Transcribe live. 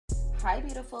Hi,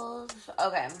 beautifuls.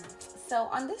 Okay, so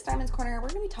on this Diamonds Corner, we're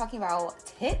going to be talking about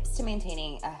tips to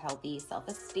maintaining a healthy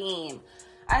self-esteem.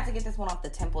 I had to get this one off the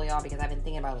temple, y'all, because I've been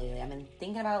thinking about it lately. I've been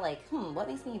thinking about, what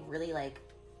makes me really,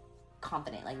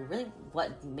 confident? Really,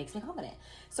 what makes me confident?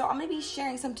 So I'm going to be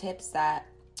sharing some tips that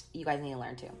you guys need to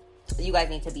learn, too. You guys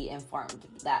need to be informed.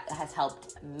 That has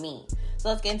helped me. So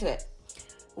let's get into it.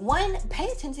 One, pay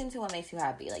attention to what makes you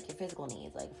happy, your physical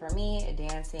needs. For me,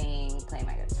 dancing, playing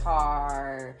my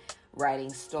guitar,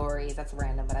 writing stories. That's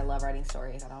random, but I love writing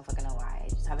stories. I don't fucking know why. I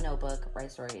just have a notebook,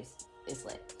 write stories. It's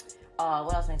lit.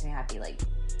 What else makes me happy?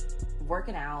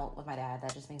 Working out with my dad.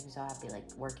 That just makes me so happy.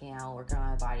 Working out, working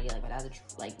on my body. My dad,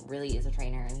 really is a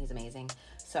trainer, and he's amazing.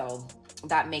 So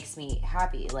that makes me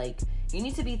happy. You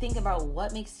need to be thinking about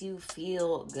what makes you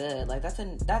feel good.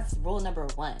 That's rule number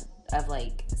one of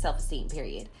self-esteem,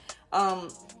 period.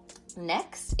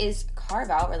 Next is carve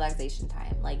out relaxation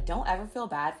time. Don't ever feel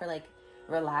bad for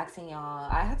relaxing, y'all.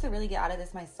 I had to really get out of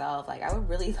this myself. I would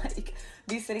really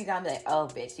be sitting down and be oh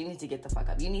bitch, you need to get the fuck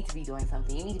up. You need to be doing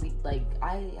something. You need to be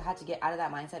I had to get out of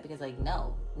that mindset because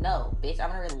no bitch,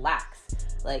 I'm gonna relax.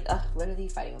 Literally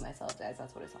fighting with myself, guys.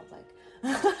 That's what it sounds like.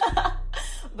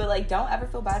 But don't ever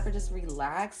feel bad for just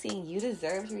relaxing. You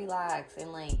deserve to relax.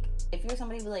 And if you're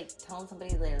somebody telling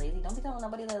somebody they're lazy, don't be telling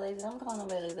nobody they're lazy. Don't call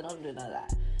nobody lazy. Don't do none of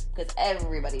that. Because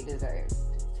everybody deserves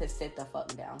to sit the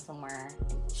fuck down somewhere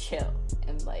and chill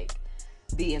and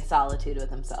be in solitude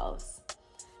with themselves.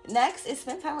 Next is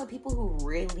spend time with people who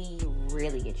really,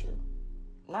 really get you.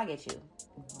 Not get you.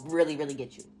 Really, really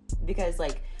get you. Because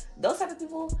those type of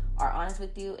people are honest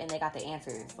with you and they got the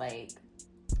answers.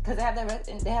 Because they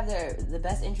have the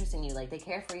best interest in you. They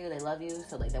care for you, they love you,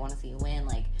 so they want to see you win.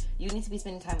 You need to be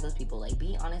spending time with those people.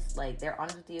 Be honest. They're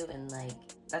honest with you, and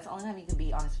that's the only time you can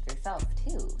be honest with yourself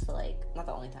too. So not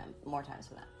the only time, more times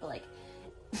than that. But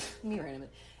me randomly,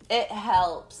 it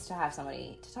helps to have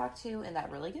somebody to talk to, and that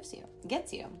really gets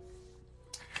you,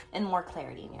 and more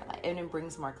clarity in your life, and it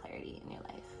brings more clarity in your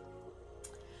life.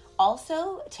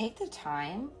 Also, take the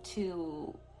time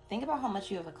to think about how much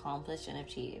you have accomplished and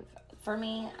achieved. For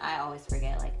me, I always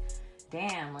forget,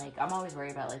 damn, I'm always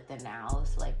worried about, the now,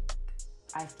 so,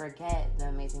 I forget the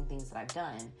amazing things that I've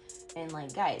done. And,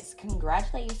 guys,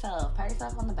 congratulate yourself, pat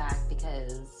yourself on the back,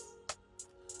 because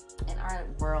in our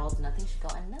world, nothing should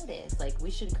go unnoticed. We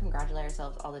should congratulate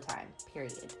ourselves all the time,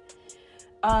 period.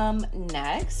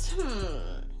 Next,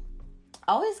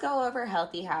 always go over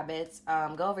healthy habits,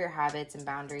 go over your habits and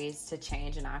boundaries to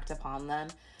change and act upon them.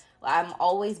 I'm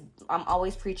always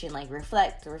preaching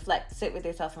reflect, sit with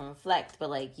yourself and reflect, but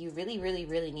you really, really,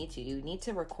 really need to. You need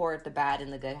to record the bad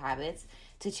and the good habits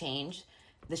to change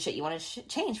the shit you want to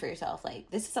change for yourself.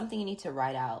 This is something you need to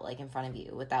write out in front of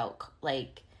you without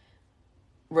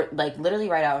literally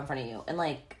write out in front of you. And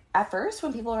at first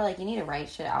when people are you need to write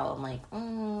shit out,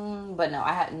 I'm but no,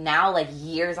 I have now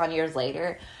years on years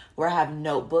later where I have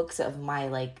notebooks of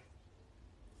my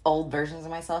old versions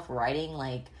of myself writing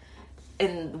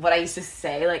and what I used to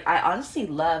say. I honestly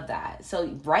love that. So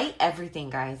write everything,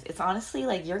 guys. It's honestly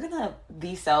you're gonna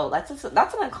be so that's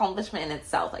an accomplishment in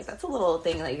itself. That's a little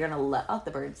thing that you're gonna love. Oh, the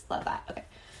birds love that. Okay,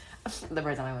 the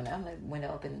birds on my window. My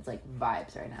window opens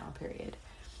vibes right now. Period.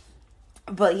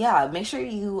 But yeah, make sure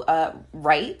you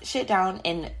write shit down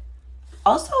and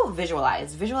also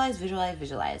visualize.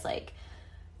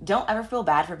 Don't ever feel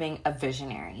bad for being a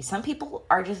visionary. Some people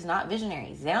are just not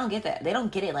visionaries. They don't get that. They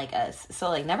don't get it like us.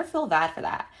 So never feel bad for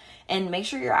that. And make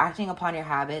sure you're acting upon your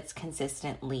habits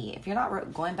consistently. If you're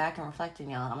not going back and reflecting,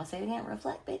 y'all, I'm gonna say it again,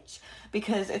 reflect, bitch,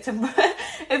 because it's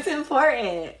it's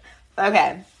important.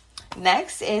 Okay.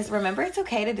 Next is remember it's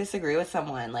okay to disagree with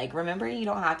someone. Remember you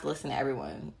don't have to listen to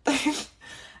everyone.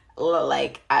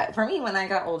 For me, when I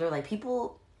got older,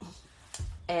 people,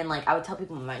 and I would tell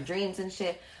people my dreams and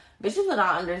shit. Bitches would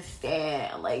not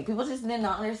understand. People just did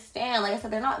not understand. Like I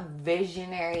said, they're not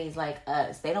visionaries like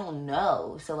us. They don't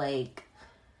know. So,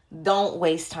 don't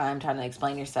waste time trying to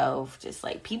explain yourself. Just,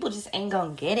 people just ain't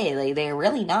gonna get it. They're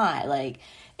really not.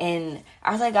 And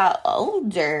as I got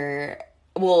older,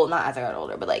 well, not as I got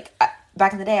older, but,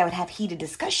 back in the day, I would have heated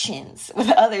discussions with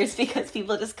others because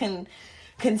people just can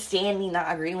stand me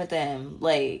not agreeing with them.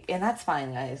 And that's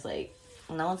fine, guys.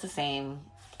 No one's the same.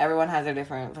 Everyone has their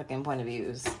different fucking point of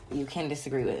views. You can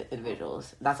disagree with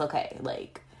individuals. That's okay.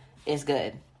 It's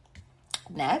good.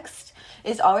 Next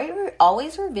is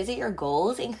always revisit your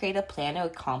goals and create a plan to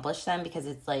accomplish them, because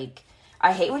it's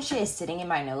I hate when shit is sitting in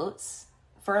my notes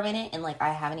for a minute and I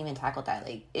haven't even tackled that.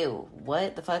 Ew,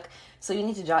 what the fuck? So you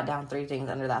need to jot down 3 things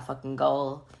under that fucking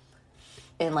goal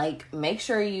and make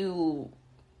sure you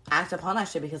act upon that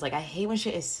shit, because like I hate when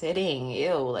shit is sitting.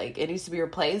 Ew, like it needs to be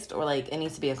replaced, or like it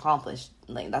needs to be accomplished.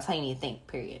 Like that's how you need to think,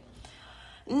 period.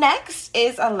 Next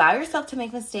is allow yourself to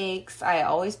make mistakes.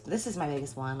 This is my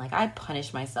biggest one. Like I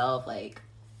punish myself. I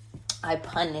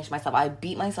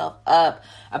beat myself up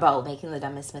about making the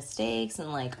dumbest mistakes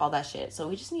and like all that shit. So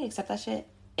we just need to accept that shit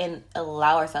and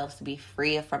allow ourselves to be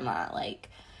free from that. Like,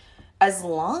 as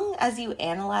long as you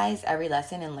analyze every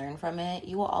lesson and learn from it,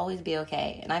 you will always be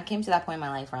okay. And I came to that point in my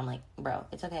life where I'm like, bro,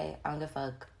 it's okay. I don't give a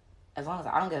fuck. As long as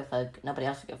I don't give a fuck, nobody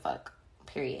else should give a fuck.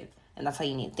 Period. And that's how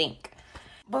you need to think.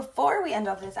 Before we end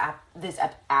off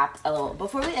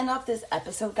before we end off this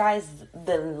episode, guys,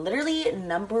 the literally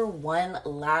number one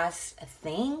last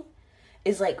thing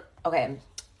is like, okay,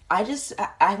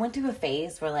 I went through a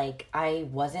phase where like I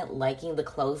wasn't liking the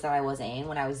clothes that I was in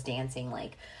when I was dancing.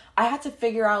 Like I had to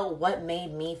figure out what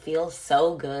made me feel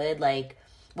so good, like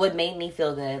what made me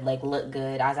feel good, like look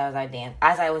good as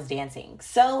I was dancing.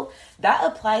 So that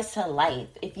applies to life.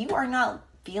 If you are not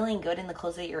feeling good in the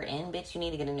clothes that you're in, bitch, you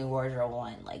need to get a new wardrobe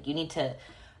on. Like you need to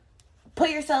put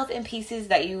yourself in pieces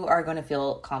that you are going to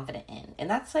feel confident in. And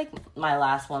that's like my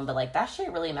last one, but like that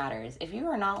shit really matters. If you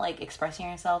are not like expressing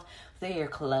yourself through your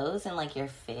clothes and like your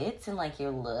fits and like your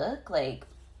look, like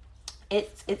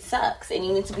it sucks. And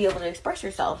you need to be able to express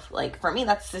yourself. Like for me,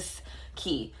 that's just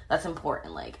key. That's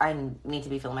important. Like I need to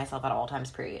be feeling myself at all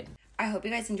times, period. I hope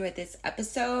you guys enjoyed this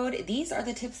episode. These are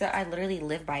the tips that I literally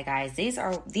live by, guys.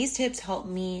 These tips help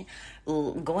me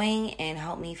going and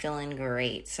help me feeling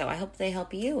great. So I hope they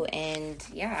help you. And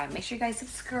yeah, make sure you guys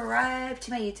subscribe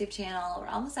to my YouTube channel. We're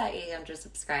almost at 800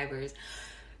 subscribers.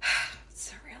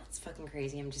 It's surreal. It's fucking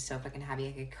crazy. I'm just so fucking happy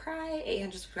I could cry.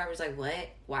 800 subscribers, like what?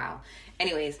 Wow.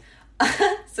 Anyways,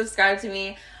 subscribe to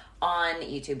me on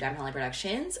YouTube, Diamond Holly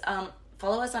Productions.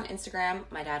 Follow us on Instagram.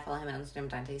 My dad, follow him on Instagram,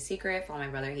 Dante's Secret. Follow my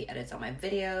brother, he edits all my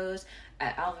videos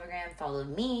at Alphagram. Follow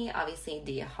me, obviously,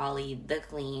 the Holly, the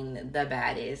clean, the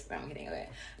baddest. No, I'm kidding. Okay,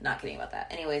 not kidding about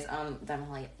that. Anyways, Diamond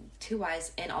Holly, 2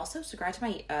 Y's. And also subscribe to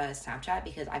my Snapchat,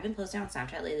 because I've been posting on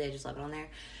Snapchat lately. I just love it on there.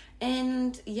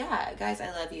 And yeah, guys,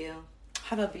 I love you.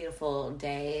 Have a beautiful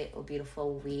day, a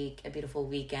beautiful week, a beautiful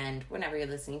weekend, whenever you're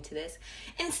listening to this.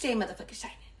 And stay motherfucking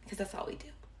shining, because that's all we do.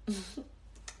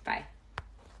 Bye.